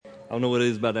I don't know what it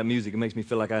is about that music. It makes me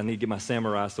feel like I need to get my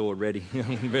samurai sword ready.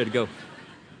 I'm ready to go.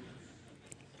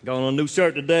 Got on a new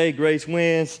shirt today, Grace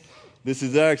Wins. This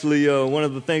is actually one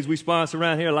of the things we sponsor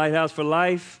around here, Lighthouse for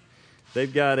Life.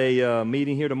 They've got a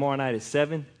meeting here tomorrow night at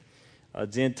 7.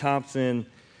 Jen Thompson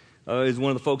is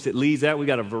one of the folks that leads that. We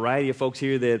got a variety of folks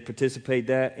here that participate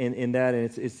in that,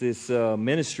 and it's this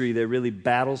ministry that really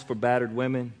battles for battered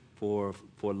women, for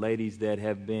ladies that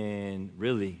have been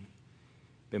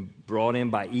brought in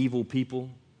by evil people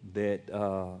that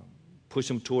push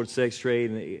them towards sex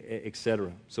trade, et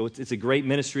cetera. So it's a great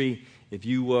ministry. If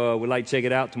you would like to check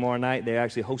it out tomorrow night, they're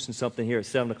actually hosting something here at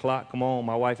 7 o'clock. Come on,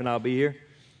 my wife and I will be here.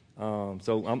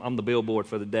 So I'm the billboard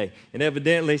for the day. And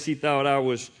evidently she thought I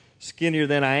was skinnier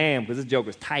than I am because this joke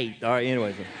was tight. All right,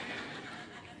 anyway.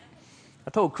 I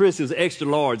told Chris it was extra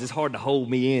large. It's hard to hold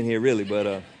me in here, really,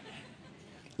 but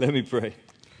let me pray.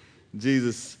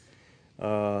 Jesus,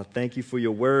 thank you for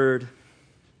your word,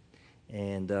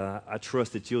 and I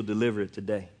trust that you'll deliver it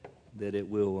today, that it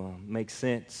will make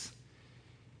sense,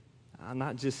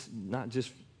 not just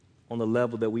on the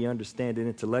level that we understand it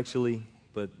intellectually,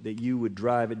 but that you would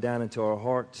drive it down into our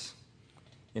hearts.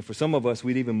 And for some of us,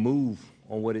 we'd even move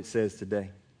on what it says today.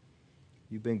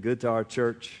 You've been good to our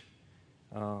church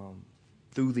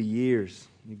through the years.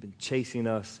 You've been chasing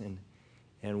us,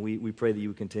 and we pray that you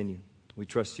would continue. We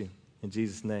trust you. In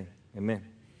Jesus' name, amen.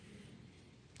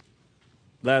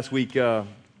 Last week, we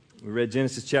read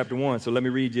Genesis chapter 1, so let me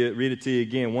read it to you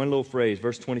again. One little phrase,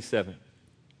 verse 27.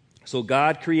 So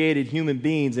God created human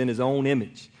beings in his own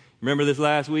image. Remember this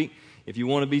last week? If you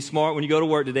want to be smart when you go to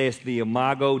work today, it's the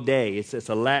Imago Dei. It's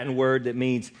a Latin word that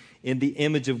means in the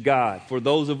image of God. For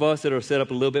those of us that are set up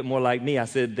a little bit more like me, I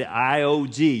said the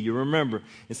IOG, you remember.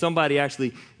 And somebody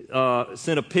actually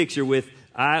sent a picture with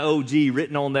IOG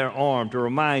written on their arm to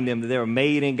remind them that they were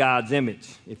made in God's image.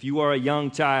 If you are a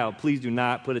young child, please do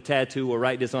not put a tattoo or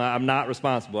write this on. I'm not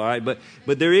responsible, all right? But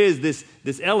there is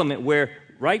this element where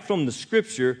right from the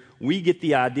Scripture, we get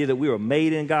the idea that we were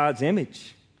made in God's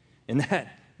image. And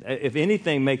that, if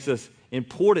anything makes us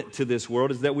important to this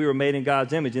world, is that we were made in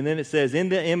God's image. And then it says, in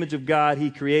the image of God, he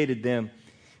created them.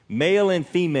 Male and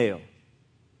female,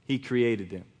 he created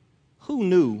them. Who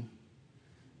knew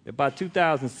that by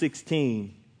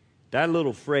 2016, that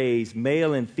little phrase,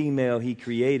 male and female, he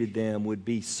created them, would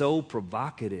be so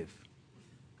provocative,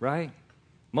 right?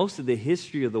 Most of the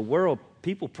history of the world,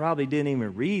 people probably didn't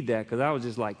even read that because that was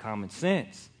just like common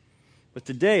sense. But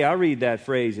today, I read that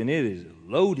phrase, and it is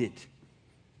loaded.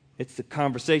 It's the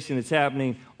conversation that's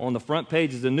happening on the front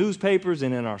pages of newspapers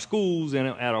and in our schools and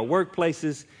at our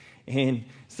workplaces. And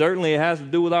certainly it has to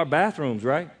do with our bathrooms,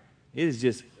 right? It is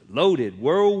just loaded.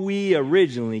 Were we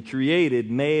originally created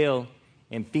male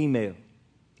and female?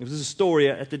 There was a story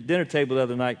at the dinner table the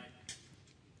other night.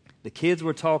 The kids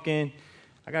were talking.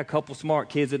 I got a couple smart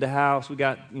kids at the house. We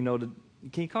got, can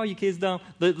you call your kids dumb?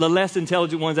 The less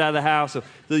intelligent ones out of the house. So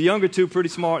the younger two, pretty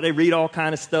smart. They read all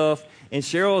kind of stuff. And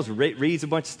Cheryl reads a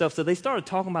bunch of stuff. So they started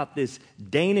talking about this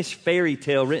Danish fairy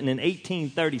tale written in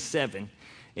 1837.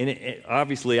 And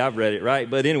obviously I've read it, right?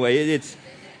 But anyway,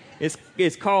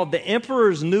 it's called The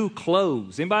Emperor's New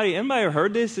Clothes. Anybody ever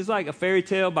heard this? It's like a fairy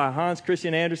tale by Hans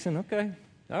Christian Andersen. Okay,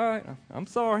 all right. I'm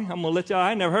sorry. I'm going to let y'all.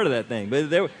 I ain't never heard of that thing. But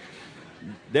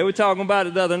they were talking about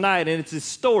it the other night, and it's a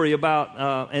story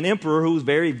about an emperor who was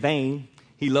very vain.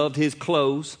 He loved his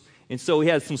clothes. And so he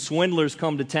had some swindlers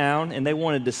come to town, and they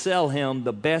wanted to sell him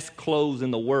the best clothes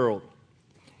in the world.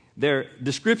 Their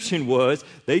description was,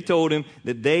 they told him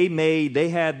that they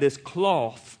had this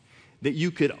cloth that you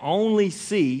could only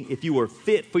see if you were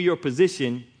fit for your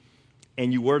position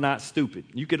and you were not stupid.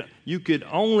 You could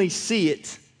only see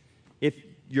it if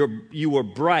you were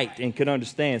bright and could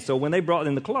understand. So when they brought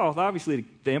in the cloth, obviously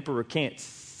the emperor can't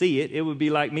see it. It would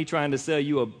be like me trying to sell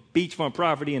you a beachfront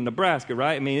property in Nebraska,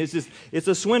 right? I mean, it's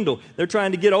a swindle. They're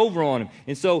trying to get over on him.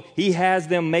 And so he has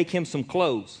them make him some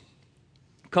clothes.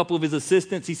 A couple of his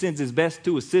assistants, he sends his best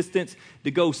two assistants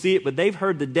to go see it, but they've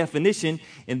heard the definition,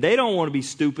 and they don't want to be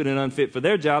stupid and unfit for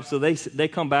their job, so they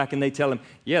come back and they tell him,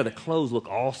 yeah, the clothes look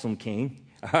awesome, King.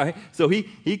 All right? So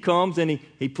he comes and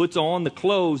he puts on the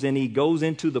clothes, and he goes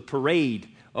into the parade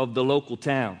of the local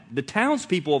town. The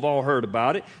townspeople have all heard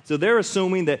about it, so they're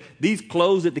assuming that these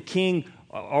clothes that the king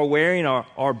are wearing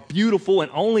are beautiful,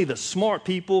 and only the smart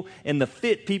people and the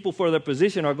fit people for their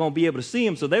position are going to be able to see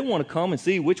them. So they want to come and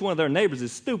see which one of their neighbors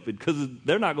is stupid because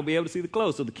they're not going to be able to see the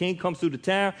clothes. So the king comes through the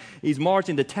town. He's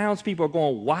marching. The townspeople are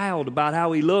going wild about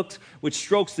how he looks, which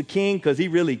strokes the king because he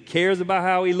really cares about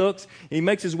how he looks. And he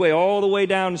makes his way all the way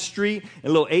down the street, and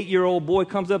a little 8-year-old boy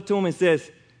comes up to him and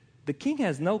says, "The king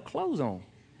has no clothes on."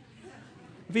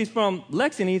 If he's from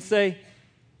Lexington, he'd say,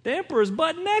 The emperor's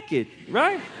butt naked,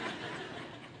 right?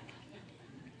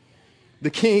 The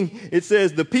king, it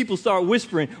says, the people start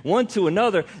whispering one to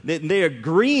another that they're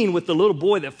agreeing with the little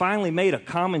boy that finally made a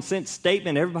common sense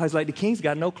statement. Everybody's like, the king's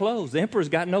got no clothes. The emperor's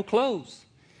got no clothes.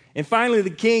 And finally,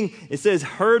 the king, it says,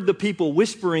 heard the people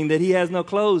whispering that he has no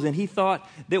clothes, and he thought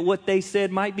that what they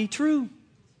said might be true.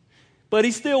 But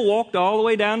he still walked all the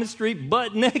way down the street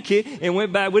butt naked and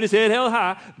went back with his head held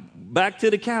high back to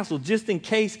the castle just in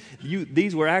case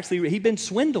these were actually, he'd been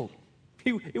swindled.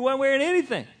 He wasn't wearing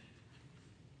anything.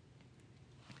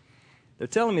 They're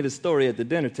telling me the story at the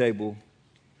dinner table,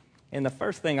 and the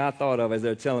first thing I thought of as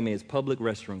they're telling me is public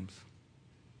restrooms.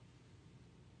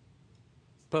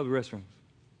 Public restrooms.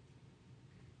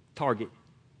 Target.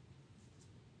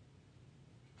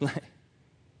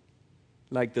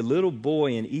 Like the little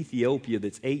boy in Ethiopia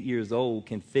that's 8 years old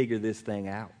can figure this thing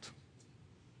out.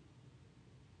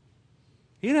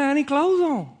 He didn't have any clothes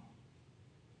on.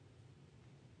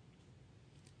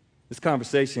 This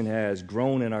conversation has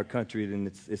grown in our country,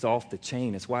 and it's off the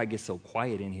chain. That's why it gets so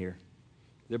quiet in here.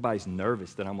 Everybody's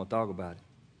nervous that I'm going to talk about it.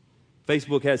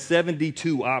 Facebook has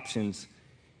 72 options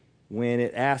when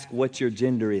it asks what your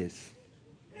gender is.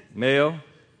 Male,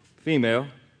 female,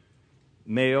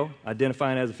 male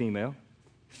identifying as a female,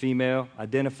 female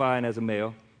identifying as a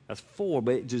male. That's 4,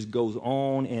 but it just goes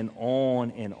on and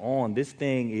on and on. This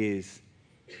thing is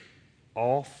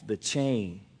off the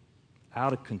chain,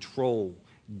 out of control,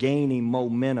 gaining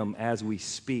momentum as we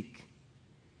speak.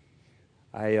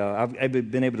 I've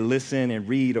been able to listen and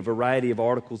read a variety of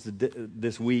articles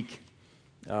this week.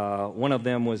 One of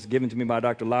them was given to me by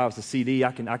Dr. Lyles, the CD.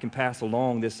 I can pass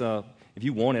along this. If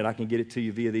you want it, I can get it to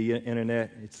you via the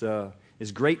internet.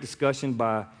 It's great discussion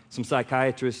by some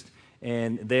psychiatrists,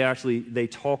 and they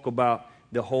talk about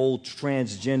the whole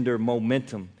transgender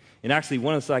momentum. And actually,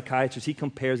 one of the psychiatrists, he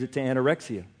compares it to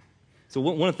anorexia. So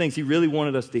one of the things he really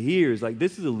wanted us to hear is like,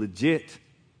 this is a legit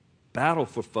battle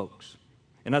for folks.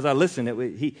 And as I listened,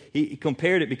 he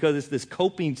compared it because it's this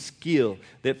coping skill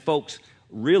that folks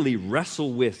really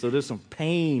wrestle with. So there's some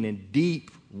pain and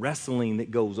deep wrestling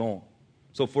that goes on.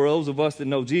 So for those of us that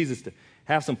know Jesus, to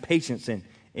have some patience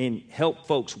and help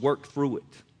folks work through it.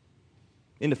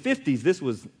 In the 50s, this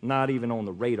was not even on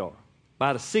the radar.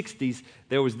 By the 60s,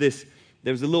 there was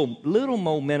a little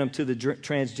momentum to the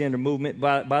transgender movement.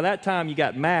 By that time, you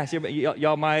got MASH.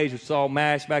 Y'all my age saw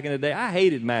MASH back in the day. I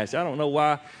hated MASH. I don't know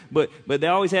why, but they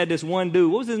always had this one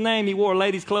dude. What was his name? He wore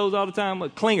ladies' clothes all the time.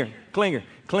 Klinger.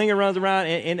 Klinger runs around,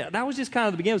 and that was just kind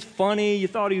of the beginning. It was funny. You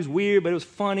thought he was weird, but it was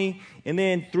funny. And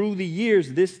then through the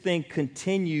years, this thing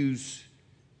continues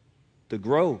to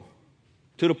grow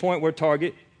to the point where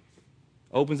Target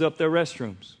opens up their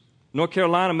restrooms. North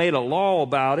Carolina made a law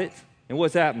about it, and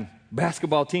what's happened?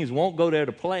 Basketball teams won't go there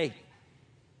to play.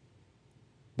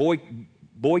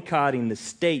 Boycotting the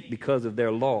state because of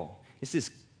their law. It's this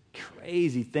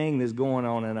crazy thing that's going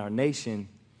on in our nation.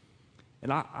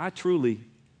 And I truly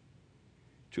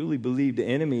believe the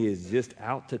enemy is just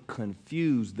out to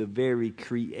confuse the very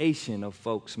creation of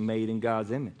folks made in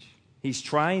God's image. He's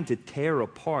trying to tear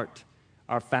apart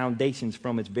our foundations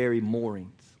from its very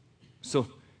moorings. So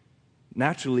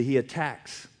naturally, he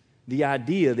attacks the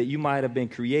idea that you might have been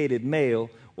created male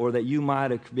or that you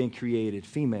might have been created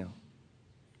female.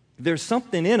 There's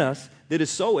something in us that is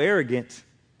so arrogant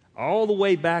all the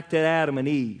way back to Adam and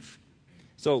Eve.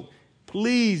 So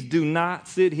please do not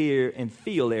sit here and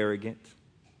feel arrogant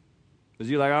because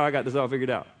you're like, oh, I got this all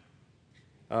figured out.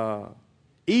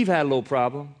 Eve had a little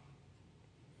problem.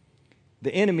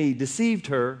 The enemy deceived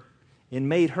her and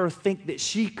made her think that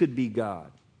she could be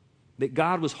God, that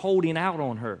God was holding out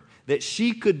on her, that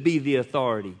she could be the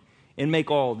authority and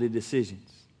make all the decisions.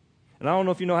 And I don't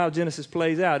know if you know how Genesis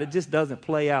plays out. It just doesn't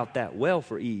play out that well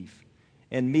for Eve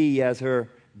and me as her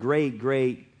great,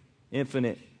 great,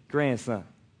 infinite grandson,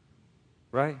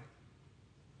 right?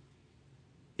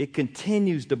 It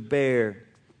continues to bear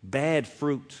bad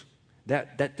fruit.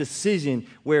 That decision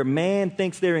where man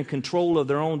thinks they're in control of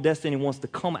their own destiny and wants to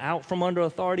come out from under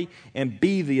authority and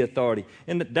be the authority.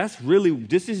 And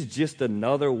this is just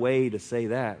another way to say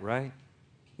that, right?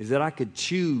 Is that I could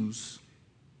choose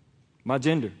my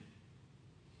gender.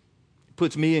 It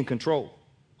puts me in control.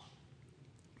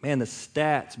 Man, the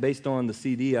stats based on the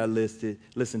CD I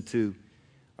listened to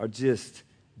are just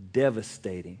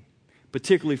devastating,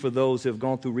 particularly for those who have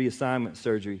gone through reassignment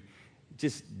surgery.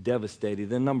 Just devastating.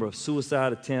 The number of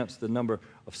suicide attempts, the number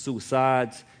of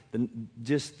suicides,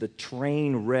 just the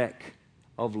train wreck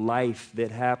of life that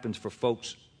happens for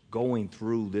folks going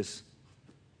through this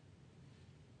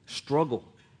struggle.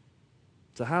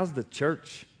 So how's the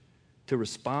church to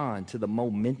respond to the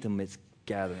momentum it's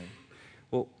gathering?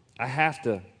 Well, I have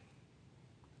to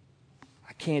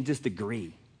can't just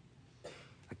agree.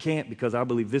 I can't because I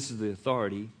believe this is the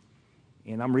authority,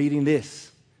 and I'm reading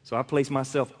this. So I place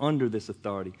myself under this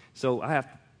authority. So I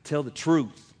have to tell the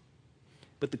truth.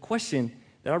 But the question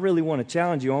that I really want to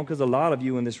challenge you on, because a lot of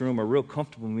you in this room are real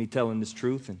comfortable with me telling this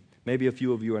truth, and maybe a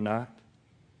few of you are not.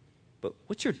 But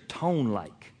what's your tone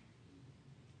like?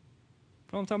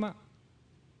 You know what I'm talking about?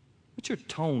 What's your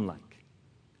tone like?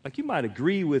 Like you might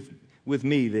agree with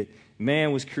me that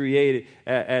man was created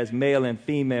as male and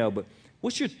female, but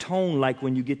what's your tone like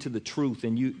when you get to the truth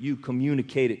and you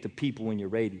communicate it to people in your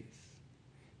radius?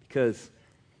 Because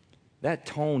that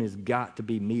tone has got to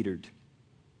be metered.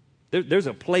 There's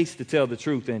a place to tell the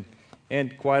truth,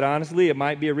 and quite honestly, it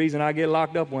might be a reason I get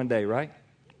locked up one day, right?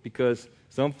 Because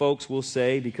some folks will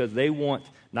say, because they want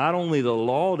not only the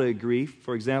law to agree,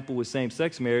 for example, with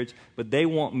same-sex marriage, but they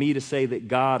want me to say that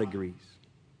God agrees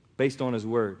based on his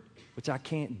word, which I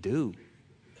can't do.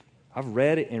 I've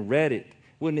read it and read it.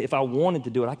 If I wanted to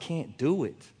do it, I can't do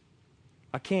it.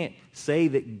 I can't say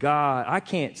that God, I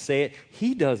can't say it.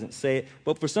 He doesn't say it.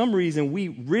 But for some reason,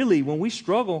 when we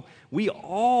struggle, we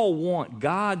all want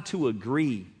God to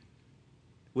agree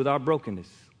with our brokenness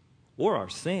or our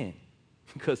sin,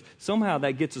 because somehow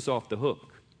that gets us off the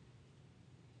hook.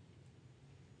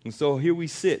 And so here we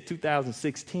sit,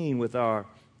 2016, with our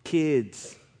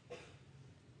kids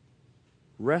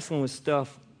wrestling with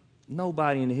stuff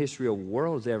nobody in the history of the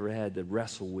world has ever had to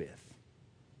wrestle with.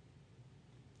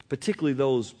 Particularly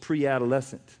those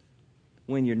pre-adolescent,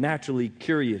 when you're naturally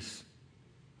curious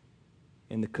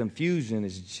and the confusion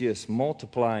is just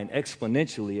multiplying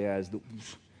exponentially as the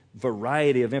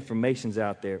variety of information's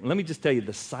out there. Let me just tell you,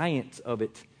 the science of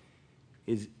it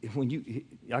is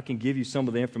I can give you some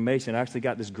of the information. I actually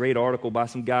got this great article by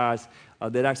some guys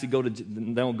that actually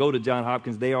don't go to Johns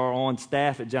Hopkins. They are on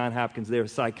staff at Johns Hopkins. They're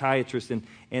psychiatrists,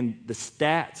 and the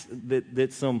stats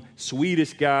that some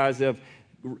Swedish guys have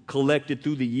collected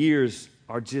through the years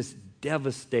are just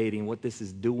devastating, what this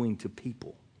is doing to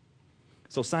people.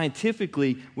 So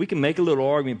scientifically, we can make a little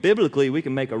argument. Biblically, we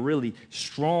can make a really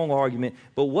strong argument.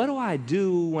 But what do I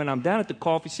do when I'm down at the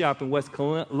coffee shop in West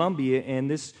Columbia and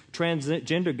this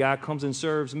transgender guy comes and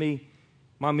serves me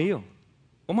my meal?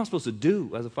 What am I supposed to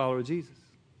do as a follower of Jesus?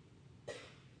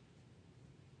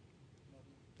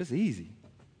 It's easy.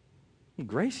 I'm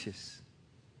gracious.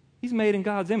 He's made in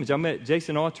God's image. I met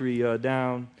Jason Autry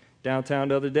downtown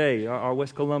the other day, our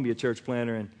West Columbia church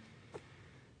planter, and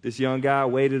this young guy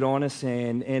waited on us,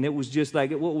 and it was just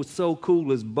like, what was so cool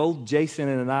was both Jason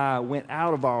and I went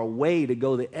out of our way to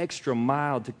go the extra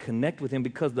mile to connect with him,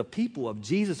 because the people of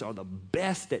Jesus are the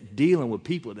best at dealing with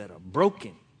people that are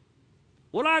broken.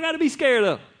 What do I got to be scared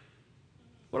of?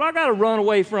 What do I got to run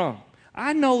away from?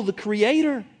 I know the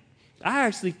Creator. I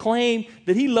actually claim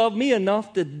that he loved me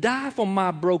enough to die for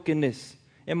my brokenness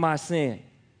and my sin.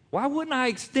 Why wouldn't I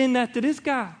extend that to this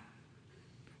guy?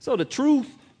 So the truth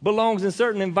belongs in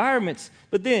certain environments.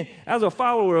 But then, as a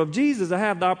follower of Jesus, I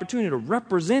have the opportunity to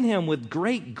represent him with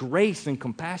great grace and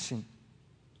compassion.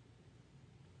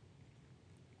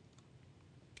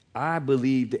 I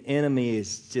believe the enemy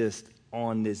is just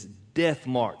on this death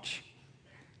march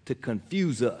to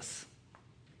confuse us,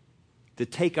 to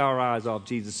take our eyes off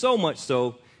Jesus. So much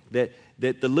so that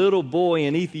the little boy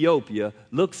in Ethiopia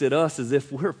looks at us as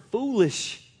if we're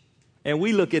foolish. And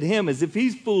we look at him as if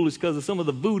he's foolish because of some of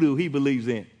the voodoo he believes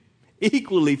in.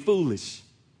 Equally foolish.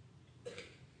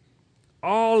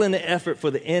 All in the effort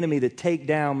for the enemy to take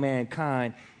down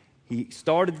mankind. He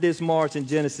started this march in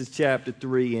Genesis chapter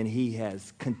 3, and he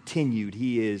has continued.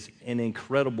 He is an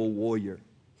incredible warrior.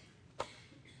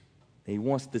 He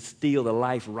wants to steal the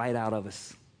life right out of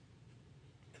us.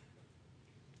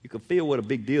 You can feel what a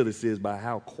big deal this is by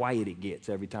how quiet it gets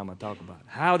every time I talk about it.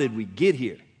 How did we get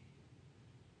here?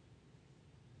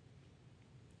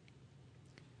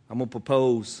 I'm going to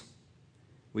propose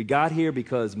we got here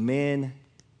because men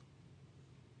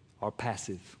are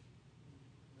passive.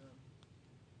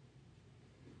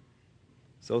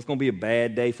 So it's going to be a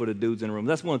bad day for the dudes in the room.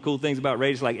 That's one of the cool things about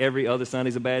Radius, like every other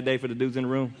Sunday's a bad day for the dudes in the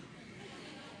room.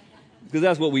 Because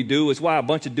that's what we do. It's why a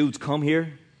bunch of dudes come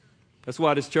here. That's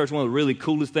why this church, one of the really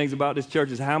coolest things about this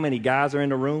church is how many guys are in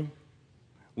the room.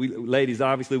 Ladies,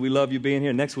 obviously, we love you being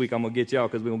here. Next week, I'm going to get y'all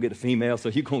because we're going to get a female, so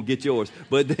you're going to get yours.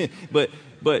 But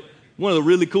one of the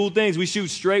really cool things, we shoot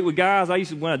straight with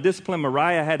guys. When I disciplined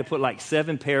Mariah, I had to put like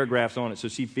 7 paragraphs on it so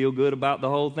she'd feel good about the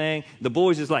whole thing. The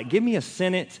boys just like, give me a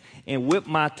sentence and whip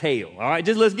my tail. All right,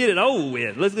 just let's get it over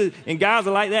with. And guys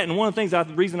are like that. And one of the things, the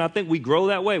reason I think we grow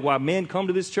that way, why men come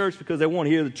to this church, because they want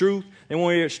to hear the truth. They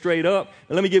want to hear it straight up.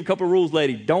 And let me give a couple of rules,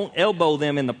 lady. Don't elbow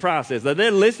them in the process. If they're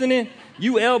listening,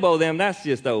 you elbow them, that's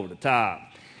just over the top.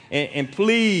 And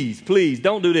please, please,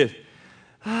 don't do this.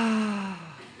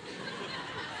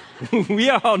 We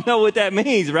all know what that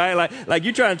means, right? Like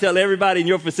you're trying to tell everybody in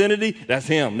your vicinity, that's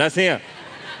him, that's him.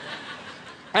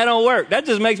 That don't work. That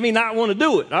just makes me not want to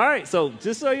do it, all right? So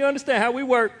just so you understand how we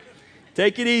work,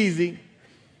 take it easy.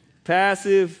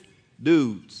 Passive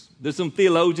dudes. There's some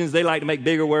theologians, they like to make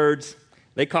bigger words.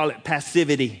 They call it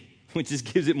passivity, which just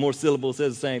gives it more syllables,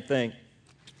 says the same thing.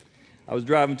 I was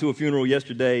driving to a funeral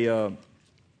yesterday.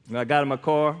 I got in my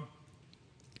car.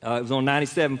 It was on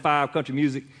 97.5 country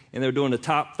music, and they were doing the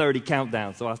top 30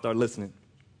 countdown, so I started listening.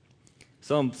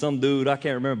 Some dude, I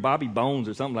can't remember, Bobby Bones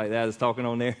or something like that is talking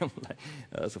on there. I'm like,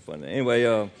 that's a funny name.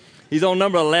 Anyway, he's on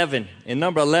number 11, and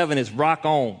number 11 is Rock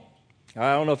On.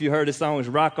 I don't know if you heard this song. It's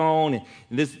Rock On, and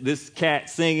this cat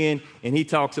singing, and he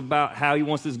talks about how he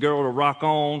wants this girl to rock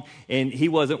on, and he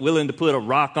wasn't willing to put a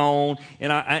rock on,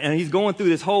 and he's going through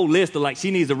this whole list of like she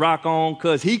needs to rock on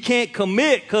because he can't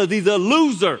commit because he's a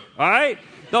loser, all right?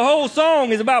 The whole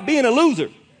song is about being a loser.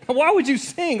 Why would you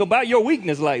sing about your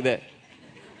weakness like that?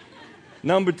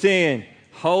 Number 10,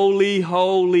 holy,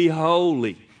 holy,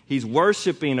 holy. He's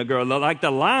worshiping a girl. Like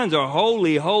the lines are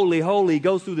holy, holy, holy. He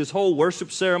goes through this whole worship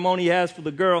ceremony he has for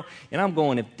the girl. And I'm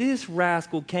going, if this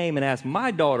rascal came and asked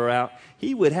my daughter out,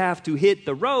 he would have to hit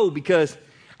the road because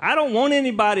I don't want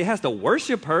anybody that has to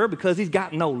worship her because he's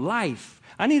got no life.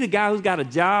 I need a guy who's got a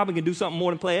job and can do something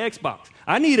more than play Xbox.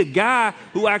 I need a guy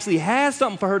who actually has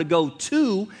something for her to go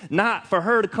to, not for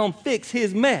her to come fix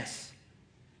his mess.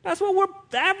 That's what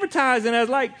we're advertising as,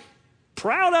 like,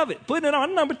 proud of it. Putting it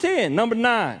on number 10. Number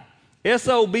 9,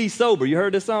 S.O.B. Sober. You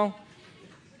heard this song?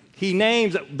 He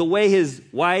names the way his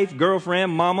wife,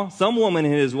 girlfriend, mama, some woman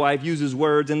and his wife uses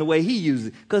words and the way he uses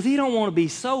it because he don't want to be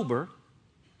sober,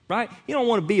 right? He don't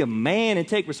want to be a man and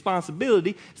take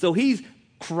responsibility, so he's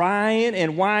crying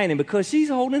and whining because she's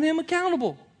holding him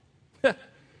accountable.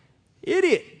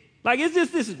 Idiot. Like, it's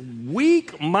just this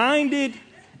weak-minded,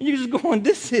 and you're just going,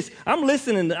 I'm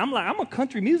listening, I'm a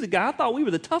country music guy. I thought we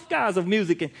were the tough guys of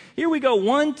music, and here we go,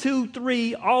 1, 2,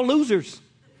 3, all losers.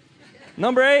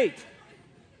 Number 8,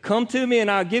 come to me and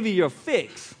I'll give you your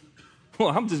fix. Well,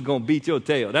 I'm just going to beat your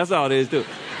tail. That's all there is to it.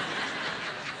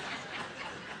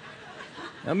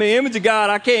 I mean, image of God,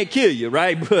 I can't kill you,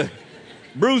 right? But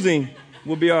bruising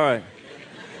will be all right.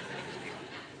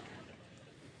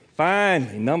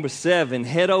 Finally, number 7,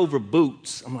 head over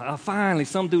boots. I'm like, oh, finally,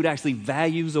 some dude actually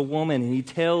values a woman, and he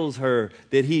tells her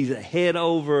that he's head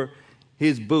over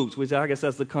his boots, which I guess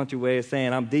that's the country way of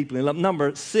saying I'm deeply in love.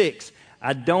 Number 6,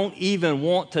 I don't even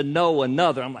want to know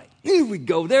another. I'm like, here we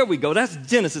go, there we go. That's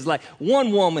Genesis. Like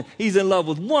one woman, he's in love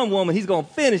with one woman. He's going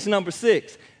to finish number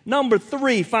 6. Number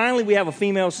 3, finally, we have a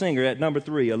female singer at number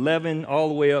 3, 11 all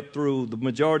the way up through, the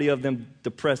majority of them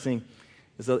depressing.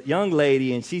 There's a young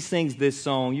lady, and she sings this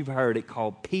song. You've heard it,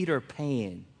 called Peter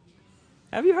Pan.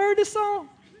 Have you heard this song?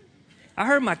 I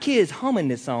heard my kids humming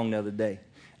this song the other day.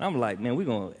 And I'm like, man, we're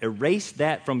going to erase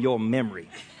that from your memory.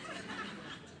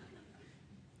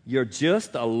 You're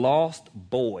just a lost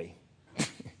boy.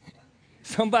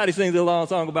 Somebody sings a long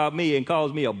song about me and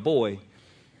calls me a boy.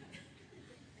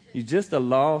 You're just a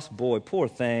lost boy. Poor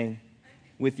thing.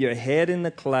 With your head in the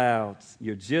clouds,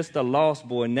 you're just a lost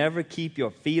boy. Never keep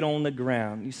your feet on the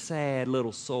ground. You sad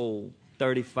little soul,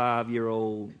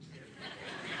 35-year-old.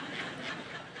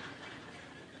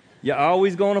 You're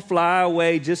always going to fly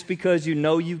away just because you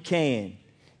know you can.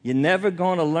 You're never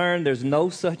going to learn there's no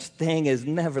such thing as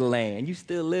Neverland. You're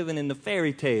still living in the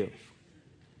fairy tales.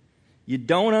 You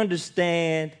don't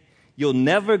understand. You'll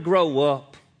never grow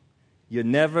up. You're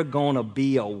never going to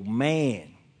be a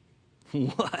man.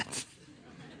 What?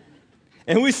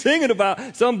 And we're singing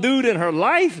about some dude in her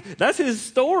life. That's his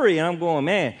story. And I'm going,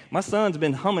 man, my son's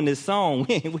been humming this song.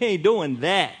 We ain't doing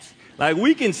that. Like,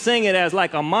 we can sing it as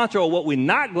like a mantra of what we're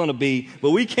not going to be,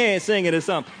 but we can't sing it as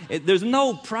something. There's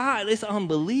no pride. It's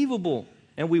unbelievable.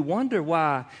 And we wonder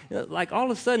why, like, all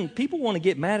of a sudden, people want to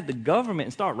get mad at the government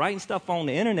and start writing stuff on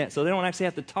the internet so they don't actually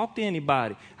have to talk to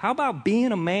anybody. How about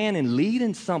being a man and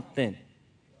leading something?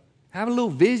 Have a little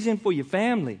vision for your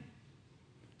family.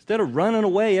 Instead of running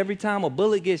away every time a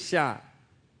bullet gets shot.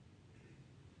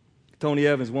 Tony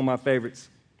Evans, one of my favorites.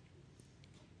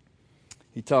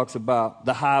 He talks about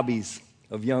the hobbies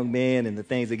of young men and the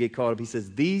things that get caught up. He says,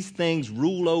 these things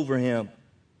rule over him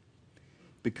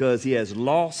because he has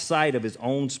lost sight of his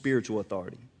own spiritual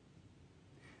authority.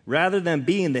 Rather than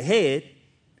being the head,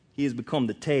 he has become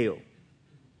the tail,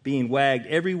 being wagged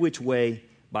every which way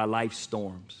by life's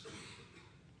storms.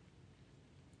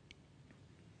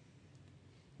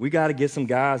 We got to get some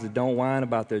guys that don't whine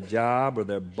about their job or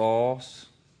their boss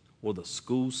or the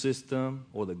school system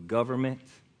or the government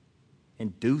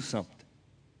and do something.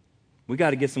 We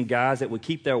got to get some guys that would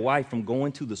keep their wife from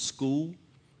going to the school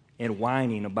and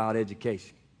whining about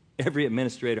education. Every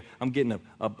administrator, I'm getting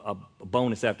a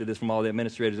bonus after this from all the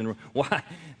administrators in the room. Why? I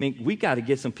mean, we got to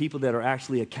get some people that are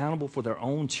actually accountable for their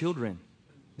own children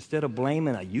instead of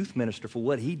blaming a youth minister for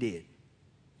what he did.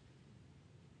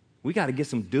 We got to get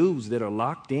some dudes that are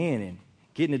locked in and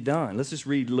getting it done. Let's just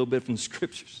read a little bit from the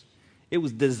scriptures. It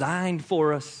was designed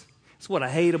for us. That's what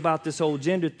I hate about this whole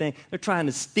gender thing. They're trying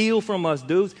to steal from us,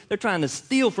 dudes. They're trying to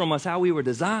steal from us how we were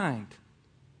designed.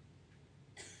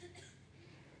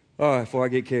 All right, before I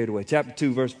get carried away. Chapter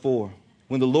 2, verse 4.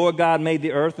 When the Lord God made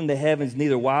the earth and the heavens,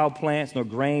 neither wild plants nor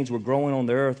grains were growing on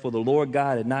the earth, for the Lord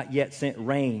God had not yet sent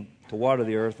rain to water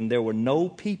the earth, and there were no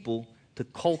people to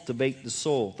cultivate the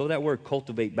soil. Throw that word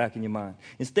cultivate back in your mind.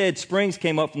 Instead, springs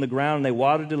came up from the ground, and they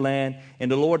watered the land,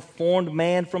 and the Lord formed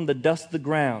man from the dust of the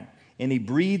ground, and he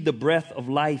breathed the breath of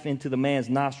life into the man's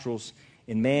nostrils,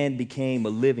 and man became a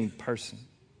living person.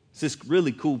 It's this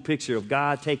really cool picture of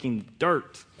God taking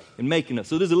dirt and making us.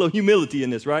 So there's a little humility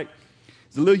in this, right?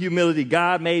 There's a little humility.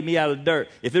 God made me out of dirt.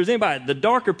 If there's anybody, the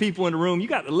darker people in the room, you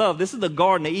got to love. This is the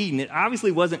Garden of Eden. It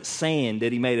obviously wasn't sand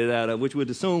that he made it out of, which would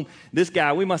assume this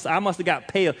guy, I must have got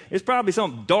pale. It's probably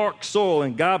some dark soil,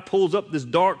 and God pulls up this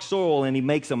dark soil, and he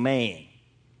makes a man.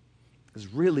 It's a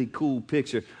really cool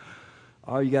picture.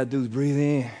 All you got to do is breathe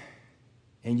in,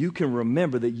 and you can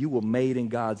remember that you were made in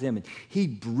God's image. He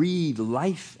breathed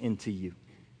life into you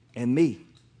and me.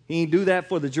 He didn't do that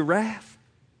for the giraffe.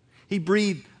 He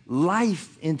breathed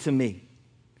life into me.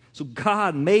 So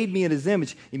God made me in his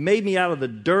image. He made me out of the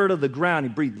dirt of the ground. He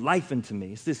breathed life into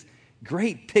me. It's this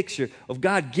great picture of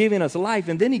God giving us life,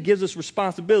 and then he gives us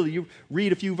responsibility. You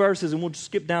read a few verses, and we'll just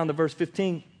skip down to verse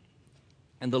 15.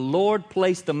 And the Lord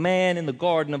placed the man in the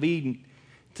Garden of Eden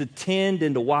to tend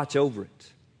and to watch over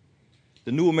it.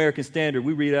 The New American Standard,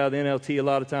 we read out of the NLT a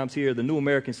lot of times here. The New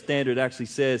American Standard actually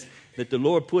says that the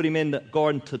Lord put him in the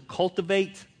garden to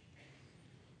cultivate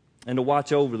and to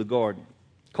watch over the garden.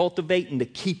 Cultivate and to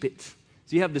keep it.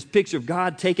 So you have this picture of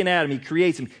God taking Adam. He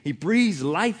creates him. He breathes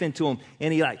life into him,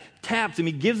 and he taps him.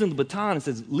 He gives him the baton and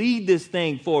says, lead this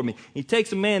thing for me. He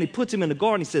takes a man, he puts him in the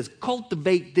garden. He says,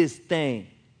 cultivate this thing.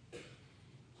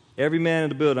 Every man in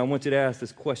the building, I want you to ask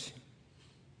this question.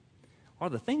 Are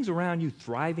the things around you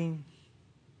thriving?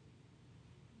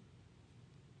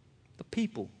 The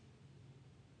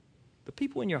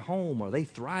people in your home, are they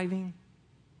thriving?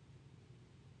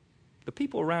 The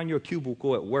people around your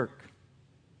cubicle at work,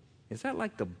 is that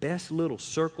like the best little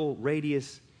circle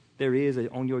radius there is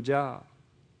on your job?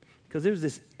 Because there's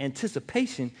this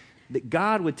anticipation that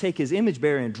God would take his image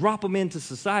bearer and drop them into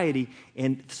society,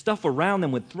 and stuff around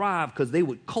them would thrive because they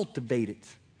would cultivate it.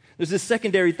 There's this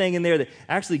secondary thing in there that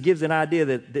actually gives an idea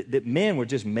that men were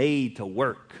just made to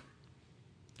work.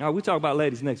 Now, we'll talk about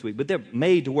ladies next week, but they're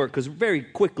made to work because very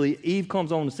quickly Eve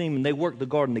comes on the scene and they work the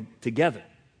garden together.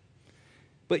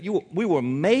 But we were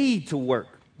made to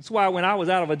work. That's why when I was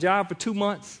out of a job for 2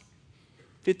 months,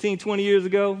 15, 20 years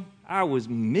ago, I was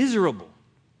miserable.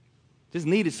 Just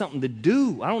needed something to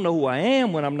do. I don't know who I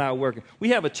am when I'm not working. We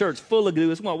have a church full of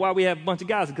dudes. That's why we have a bunch of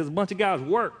guys, because a bunch of guys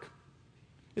work.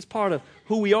 It's part of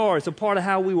who we are. It's a part of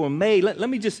how we were made. Let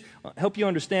me just help you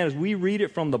understand. As we read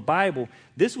it from the Bible,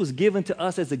 this was given to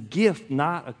us as a gift,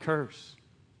 not a curse.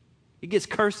 It gets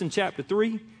cursed in chapter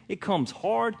 3. It comes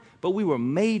hard, but we were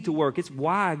made to work. It's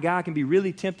why a guy can be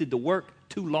really tempted to work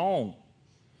too long,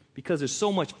 because there's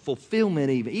so much fulfillment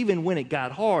even when it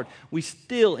got hard. We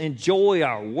still enjoy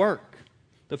our work.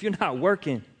 So if you're not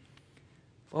working,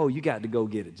 you got to go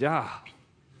get a job,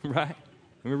 right?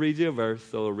 Let me read you a verse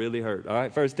so it'll really hurt. All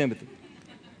right, 1 Timothy.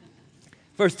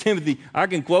 1 Timothy, I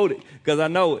can quote it because I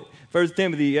know it. 1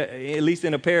 Timothy, at least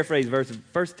in a paraphrase verse,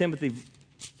 1 Timothy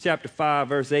chapter 5,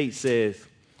 verse 8 says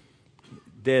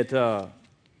that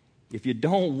if you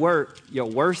don't work, you're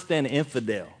worse than an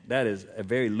infidel. That is a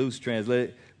very loose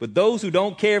translation. But those who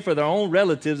don't care for their own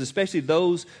relatives, especially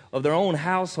those of their own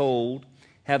household,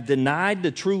 have denied the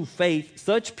true faith.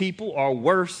 Such people are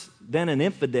worse than an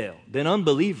infidel, than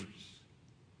unbelievers.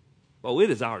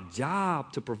 It is our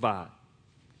job to provide.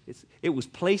 It was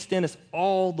placed in us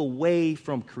all the way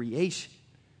from creation.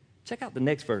 Check out the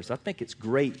next verse. I think it's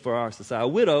great for our society. A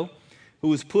widow who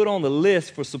was put on the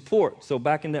list for support. So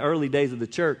back in the early days of the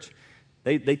church,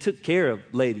 they took care of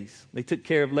ladies. They took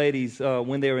care of ladies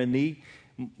when they were in need.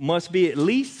 Must be at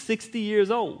least 60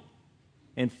 years old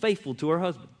and faithful to her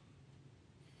husband.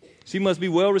 She must be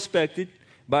well respected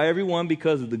by everyone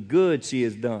because of the good she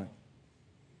has done.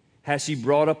 Has she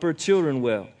brought up her children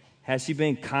well? Has she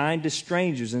been kind to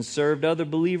strangers and served other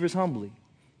believers humbly?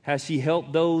 Has she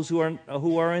helped those who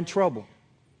are in trouble?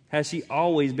 Has she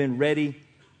always been ready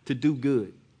to do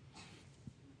good?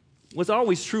 what's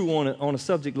always true on a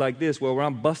subject like this, where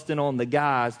I'm busting on the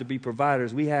guys to be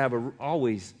providers, we have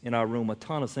always in our room a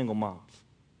ton of single moms.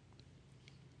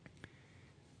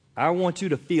 I want you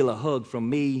to feel a hug from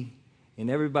me, and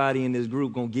everybody in this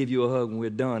group going to give you a hug when we're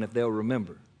done if they'll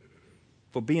remember,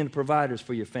 for being the providers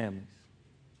for your families.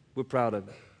 We're proud of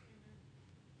it.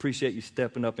 Appreciate you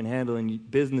stepping up and handling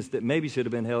business that maybe should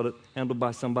have been handled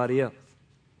by somebody else.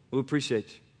 We appreciate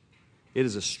you. It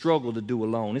is a struggle to do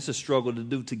alone. It's a struggle to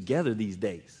do together these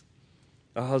days,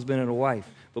 a husband and a wife.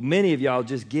 But many of y'all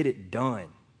just get it done.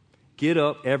 Get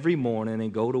up every morning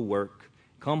and go to work.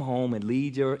 Come home and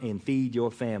feed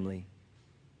your family.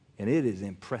 And it is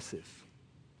impressive.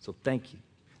 So thank you.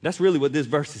 That's really what this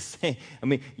verse is saying. I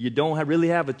mean, you don't really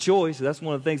have a choice. That's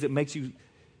one of the things that makes you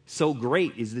so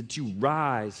great, is that you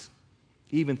rise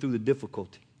even through the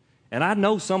difficulty. And I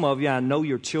know some of you, I know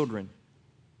your children.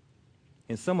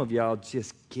 And some of y'all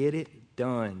just get it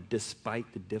done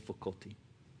despite the difficulty.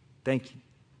 Thank you.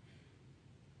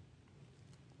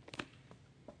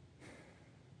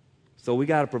 So we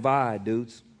got to provide,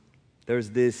 dudes. There's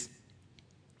this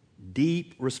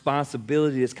deep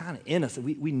responsibility that's kind of in us.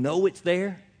 We know it's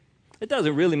there. It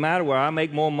doesn't really matter where I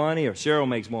make more money or Cheryl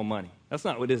makes more money. That's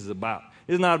not what this is about.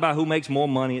 It's not about who makes more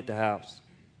money at the house.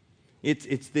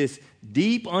 It's this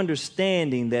deep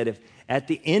understanding that if at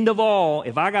the end of all,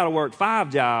 if I got to work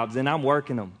 5 jobs, then I'm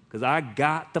working them, because I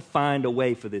got to find a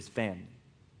way for this family.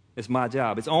 It's my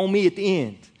job. It's on me at the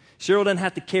end. Cheryl doesn't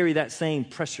have to carry that same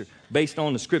pressure based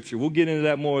on the scripture. We'll get into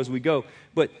that more as we go.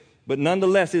 But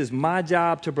nonetheless, it is my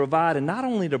job to provide, and not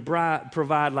only to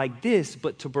provide like this,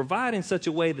 but to provide in such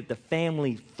a way that the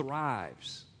family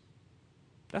thrives.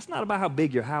 That's not about how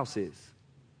big your house is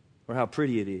or how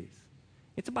pretty it is.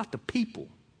 It's about the people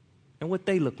and what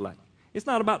they look like. It's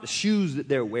not about the shoes that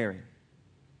they're wearing.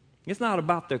 It's not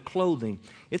about their clothing.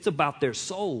 It's about their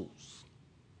souls.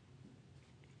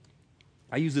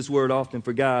 I use this word often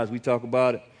for guys. We talk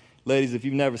about it. Ladies, if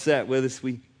you've never sat with us,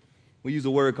 we use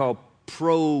a word called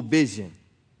provision.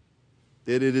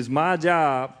 That it is my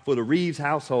job for the Reeves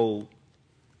household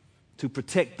to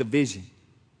protect the vision.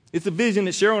 It's a vision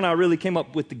that Cheryl and I really came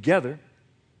up with together.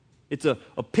 It's a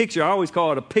picture. I always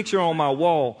call it a picture on my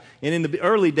wall. And in the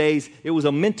early days, it was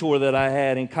a mentor that I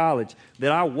had in college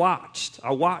that I watched.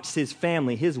 I watched his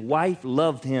family. His wife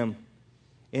loved him,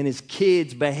 and his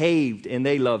kids behaved, and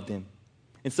they loved him.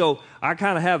 And so I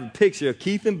kind of have a picture of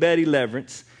Keith and Betty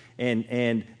Leverance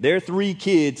and their 3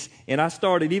 kids. And I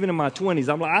started, even in my 20s,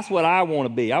 I'm like, that's what I want to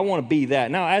be. I want to be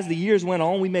that. Now, as the years went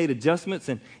on, we made adjustments,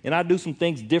 and I do some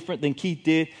things different than Keith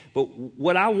did. But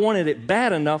what I wanted it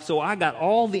bad enough, so I got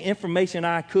all the information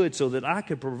I could so that I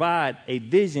could provide a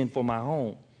vision for my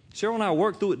home. Cheryl and I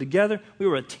worked through it together. We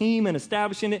were a team in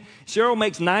establishing it. Cheryl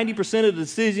makes 90% of the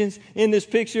decisions in this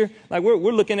picture. Like we're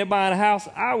looking at buying a house.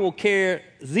 I will care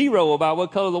zero about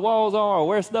what color the walls are or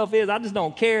where stuff is. I just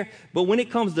don't care. But when it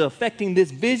comes to affecting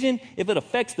this vision, if it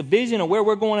affects the vision of where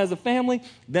we're going as a family,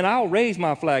 then I'll raise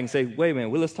my flag and say, wait a minute,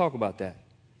 well, let's talk about that.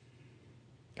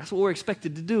 That's what we're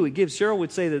expected to do. Cheryl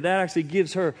would say that actually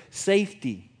gives her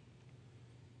safety.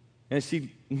 And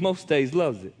she most days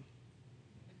loves it.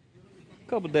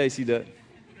 A couple days she does.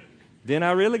 Then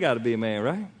I really got to be a man,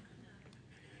 right?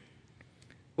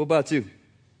 What about you?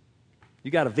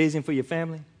 You got a vision for your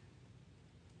family?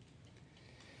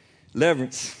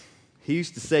 Leverance, he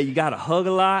used to say you got to hug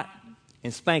a lot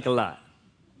and spank a lot.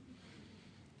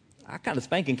 I kind of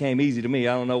spanking came easy to me.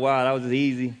 I don't know why. That was just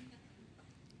easy.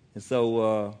 And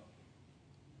so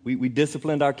we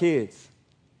disciplined our kids.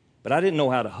 But I didn't know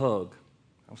how to hug.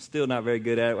 I'm still not very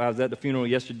good at it. I was at the funeral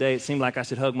yesterday. It seemed like I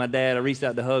should hug my dad. I reached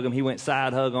out to hug him. He went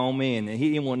side hug on me, and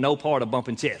he didn't want no part of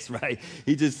bumping chests, right?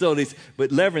 He just saw this. But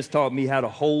Leverance taught me how to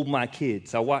hold my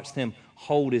kids. I watched him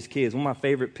hold his kids. One of my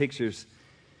favorite pictures,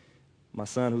 my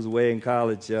son who's away in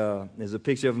college, there's a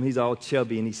picture of him. He's all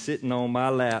chubby, and he's sitting on my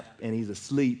lap, and he's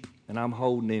asleep, and I'm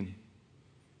holding him.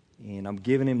 And I'm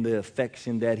giving him the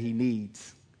affection that he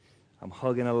needs. I'm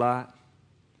hugging a lot.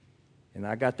 And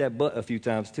I got that butt a few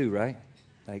times too, right?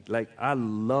 Like I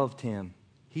loved him.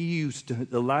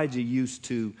 Elijah used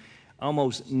to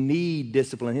almost need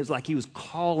discipline. It was like he was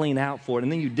calling out for it.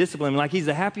 And then you discipline him like he's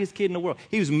the happiest kid in the world.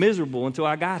 He was miserable until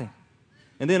I got him.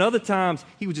 And then other times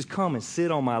he would just come and sit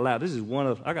on my lap. This is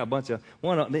I got a bunch of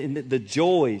the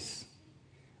joys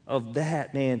of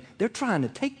that, man. They're trying to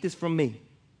take this from me.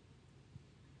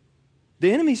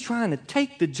 The enemy's trying to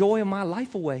take the joy of my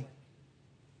life away.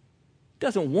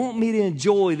 Doesn't want me to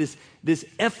enjoy this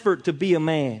effort to be a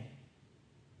man.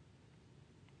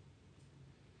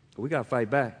 We got to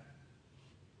fight back.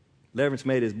 Leverance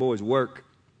made his boys work.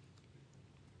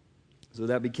 So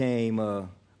that became a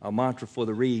mantra for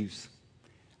the Reeves.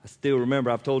 I still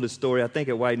remember, I've told this story, I think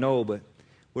at White Knoll, but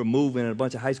we're moving and a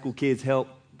bunch of high school kids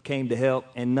came to help,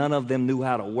 and none of them knew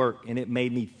how to work, and it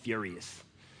made me furious.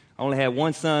 I only had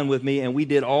one son with me, and we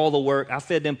did all the work. I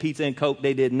fed them pizza and Coke.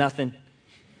 They did nothing.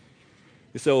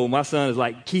 So my son is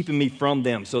like keeping me from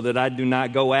them so that I do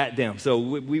not go at them. So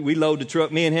we load the truck,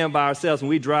 me and him by ourselves, and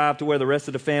we drive to where the rest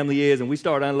of the family is, and we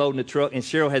start unloading the truck, and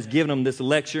Cheryl has given them this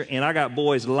lecture, and I got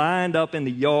boys lined up in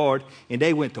the yard, and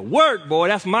they went to work, boy.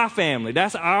 That's my family.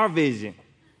 That's our vision.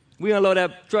 We unload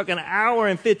that truck in an hour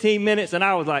and 15 minutes, and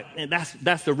I was like, man,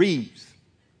 that's the Reeves.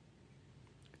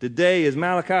 Today is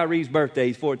Malachi Reeves' birthday.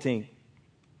 He's 14.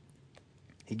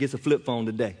 He gets a flip phone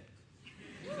today.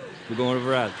 We're going to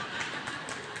Verizon.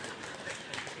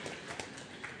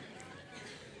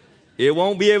 It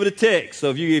won't be able to text. So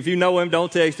if you know him,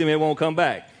 don't text him. It won't come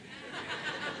back.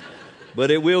 But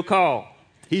it will call.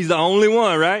 He's the only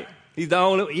one, right? He's the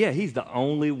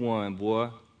only one, boy.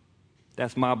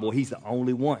 That's my boy. He's the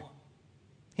only one.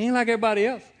 He ain't like everybody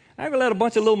else. I ain't gonna let a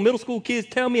bunch of little middle school kids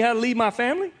tell me how to lead my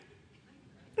family.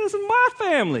 This is my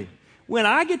family. When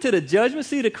I get to the judgment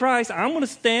seat of Christ, I'm going to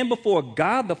stand before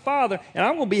God the Father, and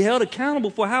I'm going to be held accountable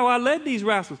for how I led these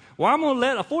rascals. Well, I'm going to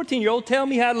let a 14-year-old tell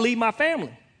me how to lead my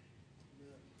family.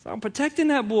 So I'm protecting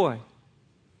that boy.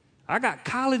 I got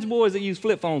college boys that use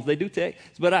flip phones. They do text.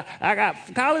 But I got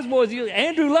college boys.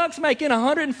 Andrew Luck's making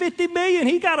 $150 million.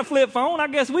 He got a flip phone. I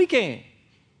guess we can.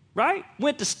 Right?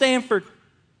 Went to Stanford.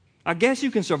 I guess you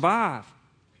can survive.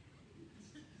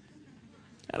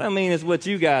 That don't mean it's what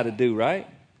you got to do, right?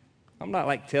 I'm not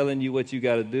like telling you what you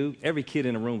got to do. Every kid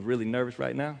in the room is really nervous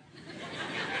right now.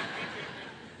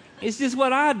 It's just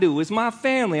what I do. It's my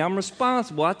family. I'm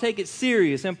responsible. I take it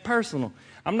serious and personal.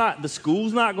 The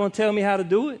school's not going to tell me how to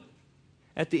do it.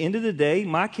 At the end of the day,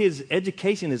 my kids'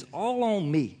 education is all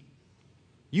on me.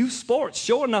 Youth sports,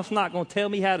 sure enough, is not going to tell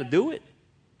me how to do it.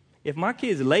 If my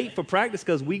kid's late for practice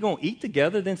because we going to eat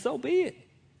together, then so be it.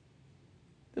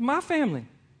 It's my family.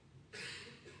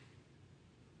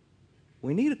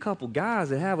 We need a couple guys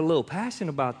that have a little passion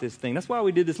about this thing. That's why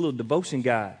we did this little devotion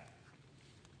guide,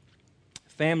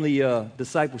 family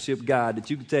discipleship guide that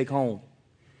you can take home.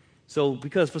 So,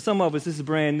 because for some of us, this is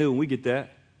brand new, and we get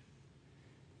that.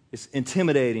 It's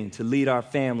intimidating to lead our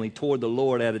family toward the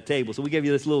Lord at a table. So we gave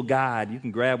you this little guide. You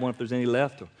can grab one if there's any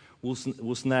left, or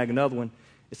we'll snag another one.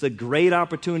 It's a great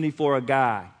opportunity for a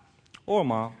guy or a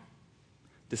mom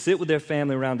to sit with their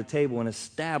family around the table and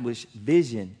establish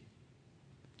vision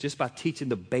just by teaching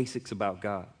the basics about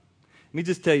God. Let me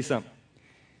just tell you something.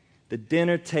 The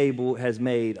dinner table has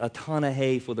made a ton of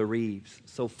hay for the Reeves,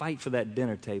 so fight for that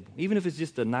dinner table, even if it's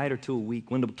just a night or two a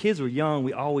week. When the kids were young,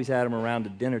 we always had them around the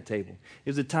dinner table. It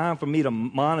was a time for me to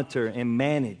monitor and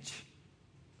manage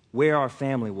where our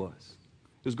family was.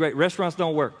 It was great. Restaurants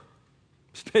don't work,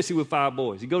 especially with 5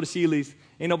 boys. You go to Sheely's,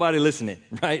 ain't nobody listening,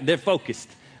 right? They're focused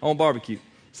on barbecue.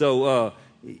 So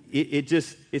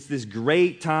it's this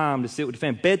great time to sit with the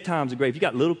family. Bedtimes are great. If you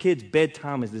got little kids,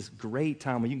 bedtime is this great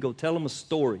time where you can go tell them a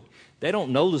story. They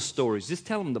don't know the stories. Just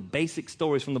tell them the basic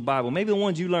stories from the Bible, maybe the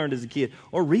ones you learned as a kid,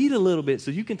 or read a little bit so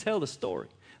you can tell the story.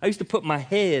 I used to put my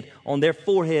head on their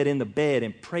forehead in the bed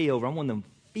and pray over. I want them to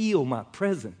feel my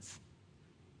presence.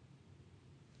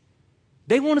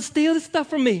 They want to steal this stuff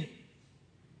from me.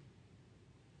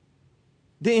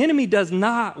 The enemy does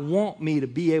not want me to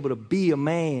be able to be a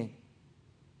man.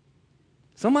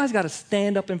 Somebody's got to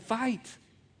stand up and fight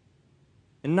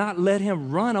and not let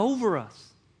him run over us.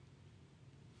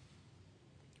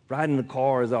 Riding the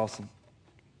car is awesome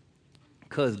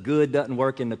because good doesn't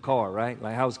work in the car, right?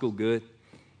 Like, how's school? Good.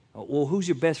 Well, who's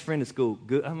your best friend at school?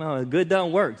 Good. Good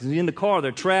doesn't work. In the car,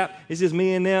 they're trapped. It's just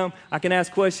me and them. I can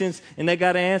ask questions, and they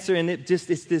got to answer, and it's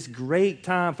this great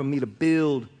time for me to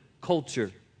build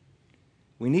culture.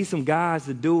 We need some guys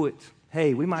to do it.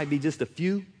 Hey, we might be just a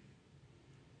few,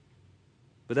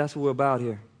 but that's what we're about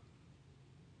here.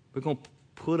 We're going to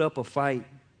put up a fight,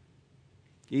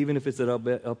 even if it's an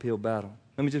uphill battle.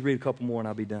 Let me just read a couple more and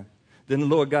I'll be done. Then the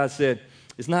Lord God said,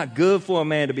 it's not good for a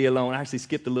man to be alone. I actually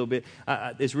skipped a little bit.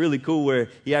 It's really cool where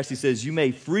he actually says, you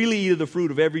may freely eat of the fruit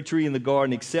of every tree in the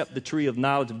garden except the tree of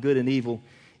knowledge of good and evil.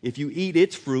 If you eat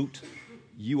its fruit,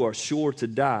 you are sure to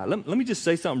die. Let me just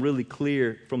say something really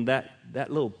clear from that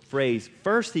little phrase.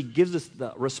 First, he gives us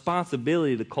the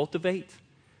responsibility to cultivate,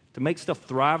 to make stuff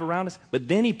thrive around us, but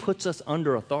then he puts us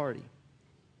under authority.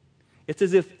 It's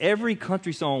as if every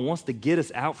country song wants to get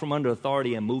us out from under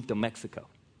authority and move to Mexico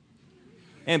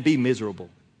and be miserable,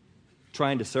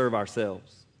 trying to serve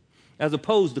ourselves. As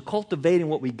opposed to cultivating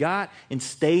what we got and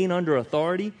staying under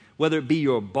authority, whether it be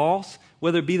your boss,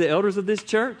 whether it be the elders of this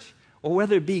church, or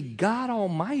whether it be God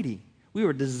Almighty. We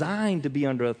were designed to be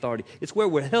under authority. It's where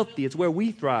we're healthy. It's where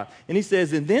we thrive. And he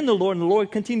says, and then the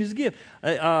Lord continues to give.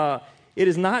 It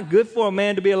is not good for a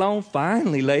man to be alone.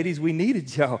 Finally, ladies, we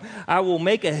needed y'all. I will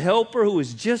make a helper who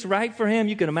is just right for him.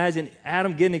 You can imagine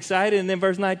Adam getting excited. And then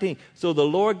verse 19. So the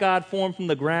Lord God formed from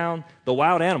the ground the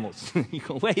wild animals. You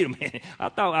go, wait a minute. I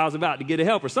thought I was about to get a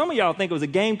helper. Some of y'all think it was a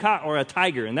gamecock or a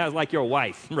tiger, and that was like your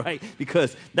wife, right?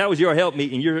 Because that was your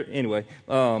helpmeet, and anyway.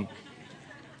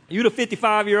 You're the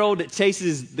 55-year-old that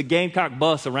chases the Gamecock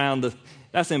bus around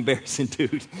that's embarrassing,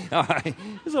 dude. All right.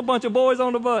 There's a bunch of boys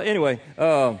on the bus. Anyway,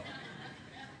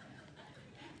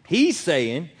 he's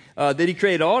saying that he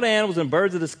created all the animals and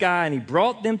birds of the sky, and he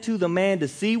brought them to the man to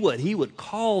see what he would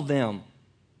call them.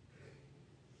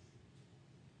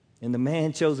 And the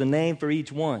man chose a name for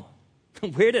each one.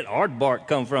 Where did aardvark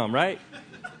come from, right?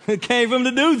 It came from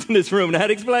the dudes in this room. That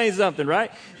explains something,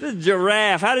 right? This is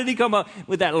giraffe. How did he come up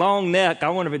with that long neck? I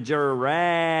wonder if it's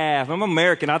giraffe. I'm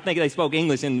American. I think they spoke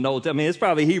English in the Old Testament. I mean, it's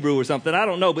probably Hebrew or something. I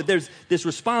don't know. But there's this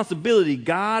responsibility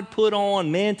God put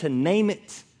on men to name it,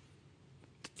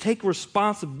 to take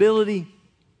responsibility.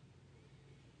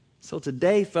 So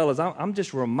today, fellas, I'm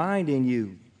just reminding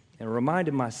you and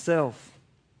reminding myself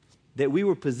that we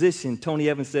were positioned, Tony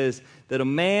Evans says, that a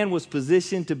man was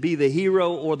positioned to be the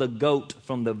hero or the GOAT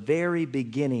from the very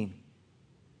beginning.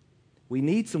 We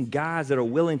need some guys that are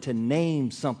willing to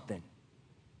name something,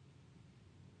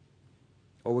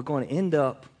 or we're going to end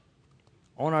up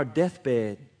on our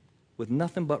deathbed with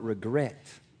nothing but regret.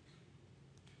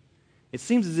 It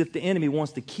seems as if the enemy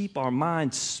wants to keep our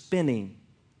minds spinning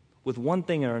with one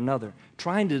thing or another,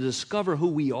 trying to discover who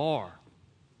we are.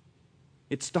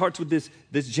 It starts with this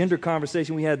gender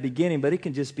conversation we had at the beginning, but it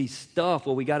can just be stuff.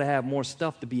 Well, we got to have more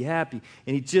stuff to be happy.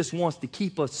 And he just wants to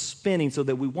keep us spinning so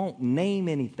that we won't name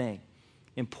anything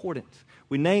important.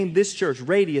 We named this church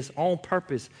Radius on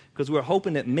purpose because we're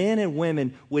hoping that men and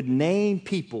women would name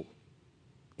people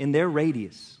in their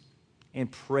radius and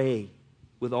pray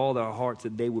with all their hearts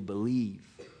that they would believe.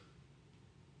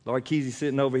 Lord Kesey's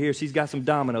sitting over here. She's got some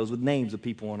dominoes with names of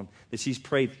people on them that she's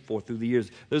prayed for through the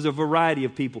years. There's a variety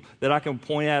of people that I can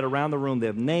point out around the room that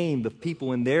have named the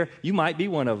people in there. You might be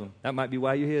one of them. That might be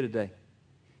why you're here today.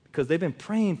 Because they've been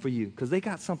praying for you, because they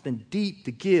got something deep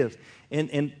to give.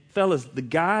 And fellas, the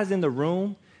guys in the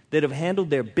room that have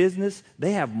handled their business,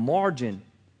 they have margin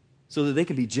so that they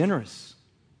can be generous.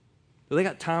 So they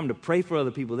got time to pray for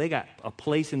other people. They got a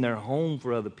place in their home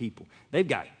for other people. They've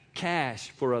got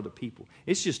cash for other people.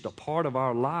 It's just a part of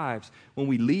our lives. When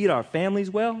we lead our families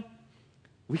well,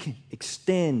 we can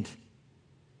extend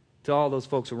to all those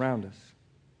folks around us.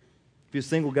 If you're a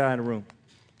single guy in the room,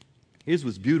 here's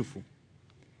what's beautiful.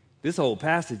 This whole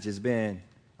passage has been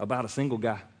about a single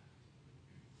guy,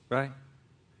 right?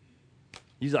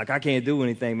 He's like, I can't do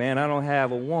anything, man. I don't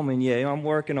have a woman yet. I'm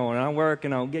working on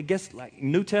it. Guess, like,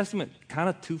 New Testament, kind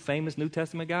of two famous New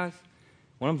Testament guys.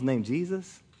 One of them's named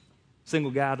Jesus.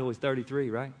 Single guy till he's 33,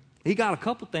 right? He got a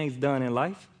couple things done in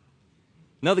life.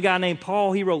 Another guy named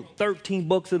Paul, he wrote 13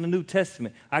 books of the New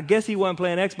Testament. I guess he wasn't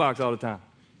playing Xbox all the time.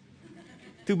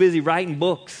 Too busy writing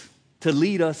books to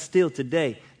lead us still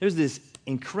today. There's this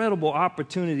incredible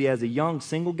opportunity as a young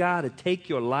single guy to take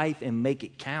your life and make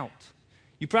it count.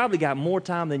 You probably got more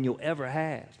time than you'll ever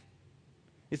have.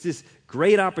 It's this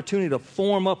great opportunity to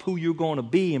form up who you're going to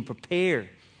be and prepare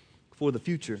for the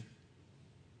future.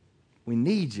 We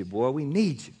need you, boy. We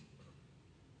need you.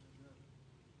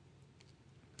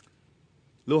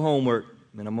 Little homework,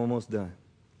 and I'm almost done.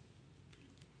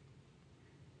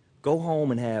 Go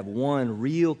home and have one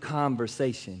real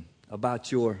conversation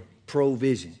about your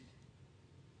provision.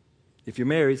 If you're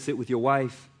married, sit with your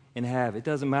wife and have it. It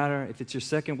doesn't matter if it's your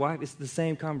second wife, it's the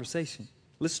same conversation.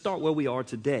 Let's start where we are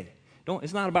today.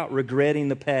 It's not about regretting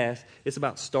the past. It's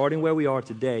about starting where we are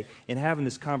today and having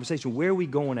this conversation. Where are we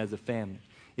going as a family?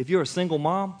 If you're a single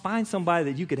mom, find somebody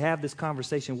that you could have this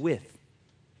conversation with.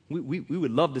 We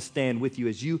would love to stand with you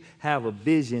as you have a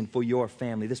vision for your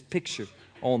family, this picture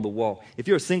on the wall. If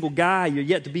you're a single guy, you're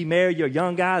yet to be married, you're a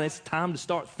young guy, it's time to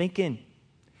start thinking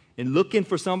and looking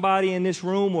for somebody in this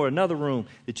room or another room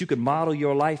that you could model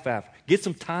your life after. Get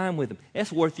some time with them.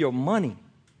 That's worth your money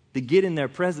to get in their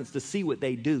presence, to see what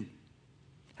they do.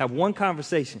 Have one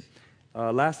conversation.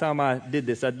 Last time I did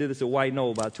this at White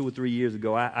Knoll about 2 or 3 years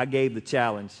ago. I gave the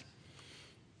challenge.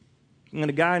 And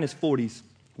a guy in his 40s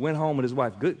went home with his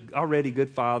wife, already good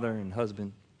father and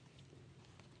husband,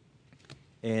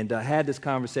 and had this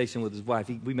conversation with his wife.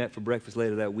 We met for breakfast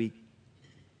later that week,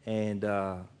 and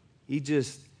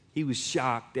he was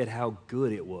shocked at how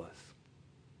good it was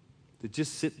to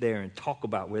just sit there and talk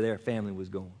about where their family was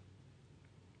going.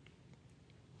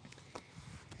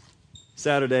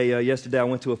 Yesterday, I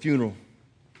went to a funeral.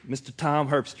 Mr. Tom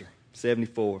Herbster,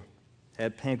 74,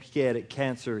 had pancreatic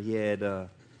cancer. He had,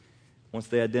 once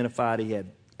they identified, he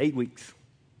had 8 weeks,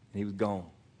 and he was gone.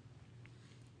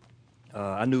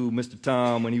 I knew Mr.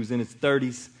 Tom when he was in his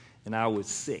 30s, and I was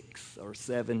 6 or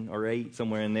 7 or 8,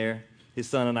 somewhere in there. His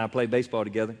son and I played baseball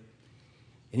together.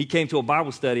 And he came to a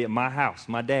Bible study at my house.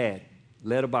 My dad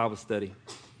led a Bible study.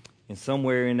 And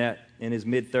somewhere in his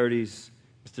mid-30s,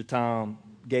 Mr. Tom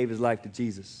gave his life to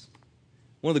Jesus.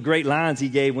 One of the great lines he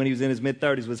gave when he was in his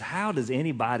mid-30s was, "How does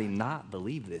anybody not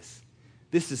believe this?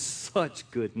 This is such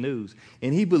good news."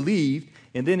 And he believed,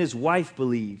 and then his wife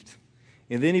believed.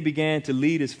 And then he began to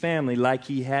lead his family like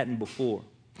he hadn't before.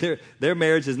 Their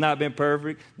marriage has not been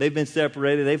perfect. They've been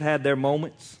separated. They've had their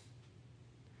moments.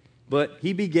 But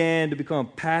he began to become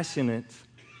passionate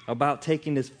about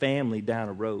taking this family down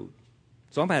a road.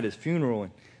 So I'm at his funeral,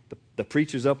 and the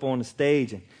preacher's up on the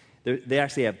stage, and they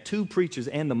actually have 2 preachers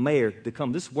and the mayor to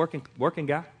come. This working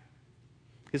guy,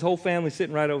 his whole family's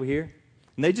sitting right over here,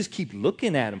 and they just keep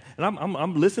looking at him. And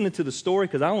I'm listening to the story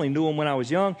because I only knew him when I was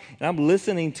young, and I'm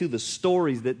listening to the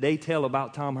stories that they tell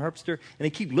about Tom Herbster, and they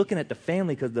keep looking at the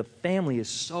family because the family is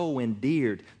so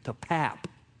endeared to Pap,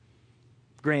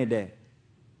 granddad.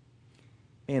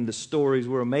 And the stories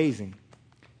were amazing.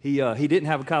 He didn't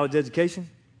have a college education.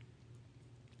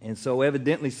 And so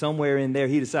evidently somewhere in there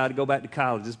he decided to go back to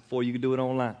college just before you could do it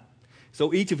online.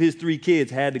 So each of his 3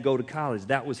 kids had to go to college.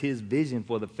 That was his vision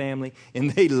for the family.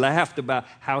 And they laughed about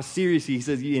how serious he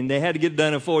says, and they had to get it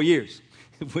done in 4 years,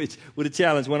 which would have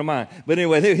challenged one of mine. But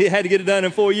anyway, they had to get it done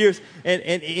in 4 years,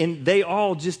 and they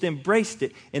all just embraced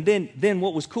it. And then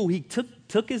what was cool, he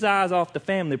took his eyes off the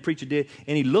family, the preacher did,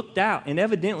 and he looked out, and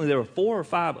evidently there were 4 or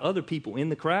 5 other people in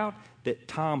the crowd that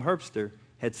Tom Herbster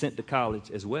had sent to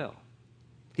college as well.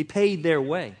 He paid their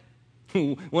way.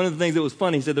 One of the things that was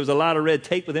funny, he said there was a lot of red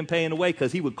tape with him paying the way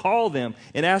because he would call them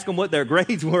and ask them what their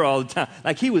grades were all the time.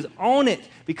 Like he was on it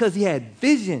because he had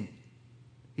vision.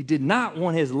 He did not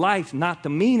want his life not to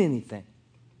mean anything.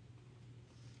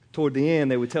 Toward the end,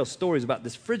 they would tell stories about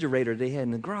this refrigerator they had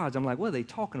in the garage. I'm like, what are they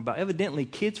talking about? Evidently,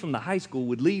 kids from the high school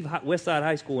would leave Westside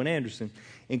High School in Anderson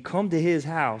and come to his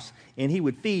house, and he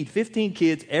would feed 15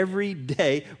 kids every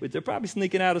day, which they're probably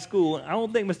sneaking out of school. I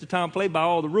don't think Mr. Tom played by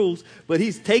all the rules, but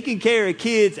he's taking care of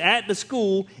kids at the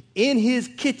school in his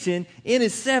kitchen in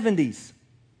his 70s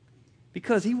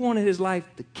because he wanted his life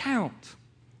to count,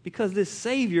 because this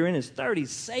Savior in his 30s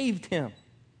saved him.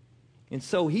 And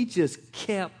so he just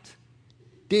kept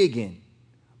digging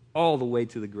all the way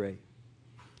to the grave.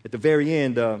 At the very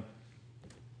end,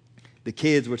 the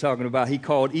kids were talking about, he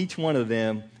called each one of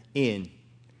them in.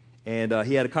 And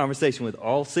he had a conversation with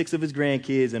all 6 of his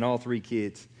grandkids and all 3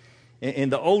 kids. And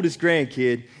the oldest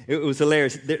grandkid, it was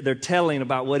hilarious. They're telling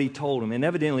about what he told them. And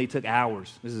evidently it took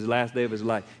hours. This is the last day of his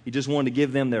life. He just wanted to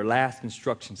give them their last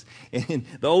instructions. And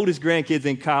the oldest grandkid's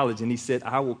in college, and he said,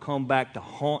 "I will come back to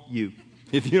haunt you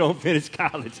if you don't finish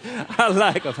college." I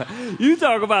like him. You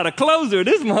talk about a closer.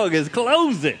 This mug is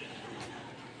closing.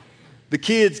 The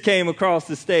kids came across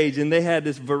the stage, and they had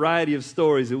this variety of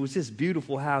stories. It was just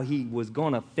beautiful how he was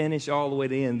going to finish all the way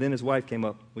to the end. Then his wife came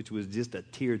up, which was just a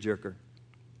tearjerker.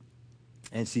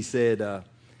 And she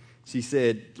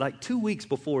said, like 2 weeks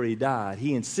before he died,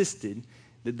 he insisted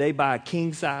that they buy a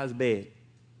king-size bed.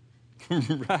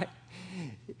 Right?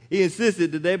 He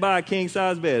insisted that they buy a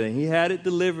king-size bed, and he had it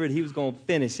delivered. He was going to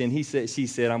finish, and she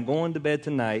said, "I'm going to bed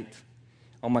tonight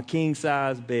on my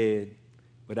king-size bed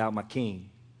without my king."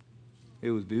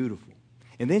 It was beautiful.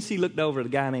 And then she looked over at a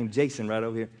guy named Jason right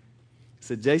over here.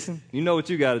 Said, "Jason, you know what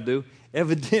you got to do."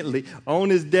 Evidently, on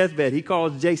his deathbed, he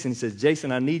calls Jason. He says,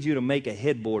 "Jason, I need you to make a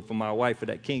headboard for my wife for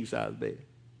that king-size bed."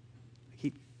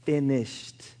 He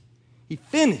finished. He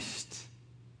finished.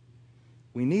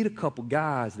 We need a couple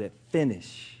guys that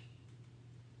finish.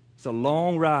 It's a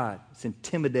long ride. It's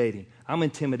intimidating. I'm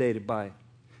intimidated by it.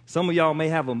 Some of y'all may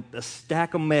have a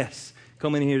stack of mess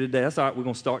coming in here today. That's all right. We're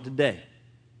going to start today.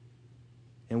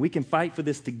 And we can fight for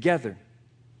this together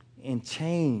and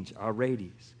change our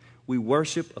radius. We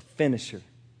worship a finisher.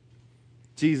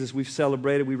 Jesus, we've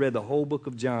celebrated. We read the whole book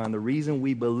of John. The reason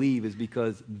we believe is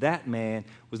because that man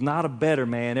was not a better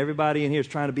man. Everybody in here is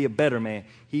trying to be a better man.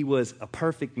 He was a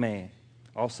perfect man,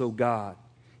 also God.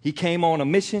 He came on a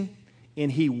mission, and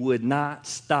he would not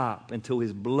stop until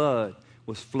his blood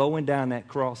was flowing down that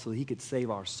cross so he could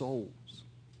save our souls.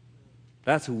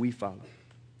 That's who we follow.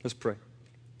 Let's pray.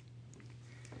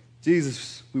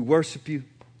 Jesus, we worship you.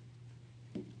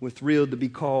 We're thrilled to be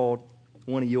called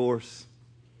one of yours.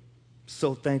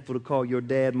 So thankful to call your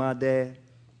dad my dad.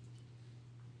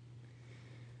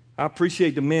 I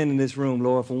appreciate the men in this room,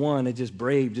 Lord. For one, they're just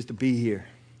brave just to be here.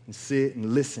 and sit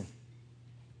and listen.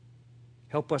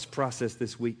 Help us process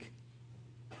this week.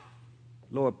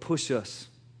 Lord, push us.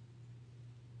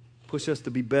 Push us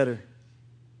to be better.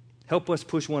 Help us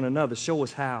push one another. Show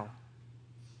us how.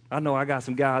 I know I got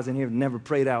some guys in here who never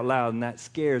prayed out loud, and that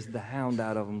scares the hound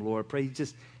out of them, Lord. Pray you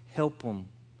just help them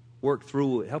work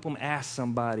through it. Help them ask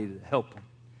somebody to help them.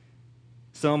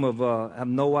 Some have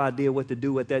no idea what to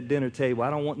do at that dinner table. I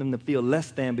don't want them to feel less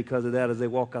than because of that as they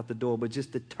walk out the door, but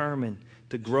just determined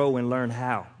to grow and learn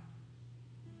how.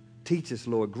 Teach us,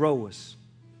 Lord. Grow us.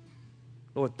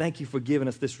 Lord, thank you for giving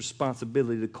us this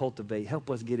responsibility to cultivate. Help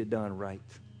us get it done right.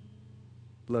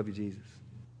 Love you, Jesus.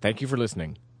 Thank you for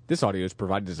listening. This audio is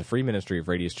provided as a free ministry of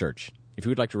Radius Church. If you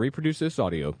would like to reproduce this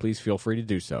audio, please feel free to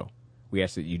do so. We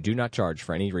ask that you do not charge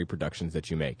for any reproductions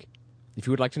that you make. If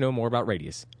you would like to know more about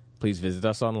Radius, please visit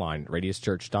us online at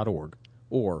radiuschurch.org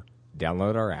or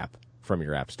download our app from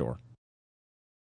your app store.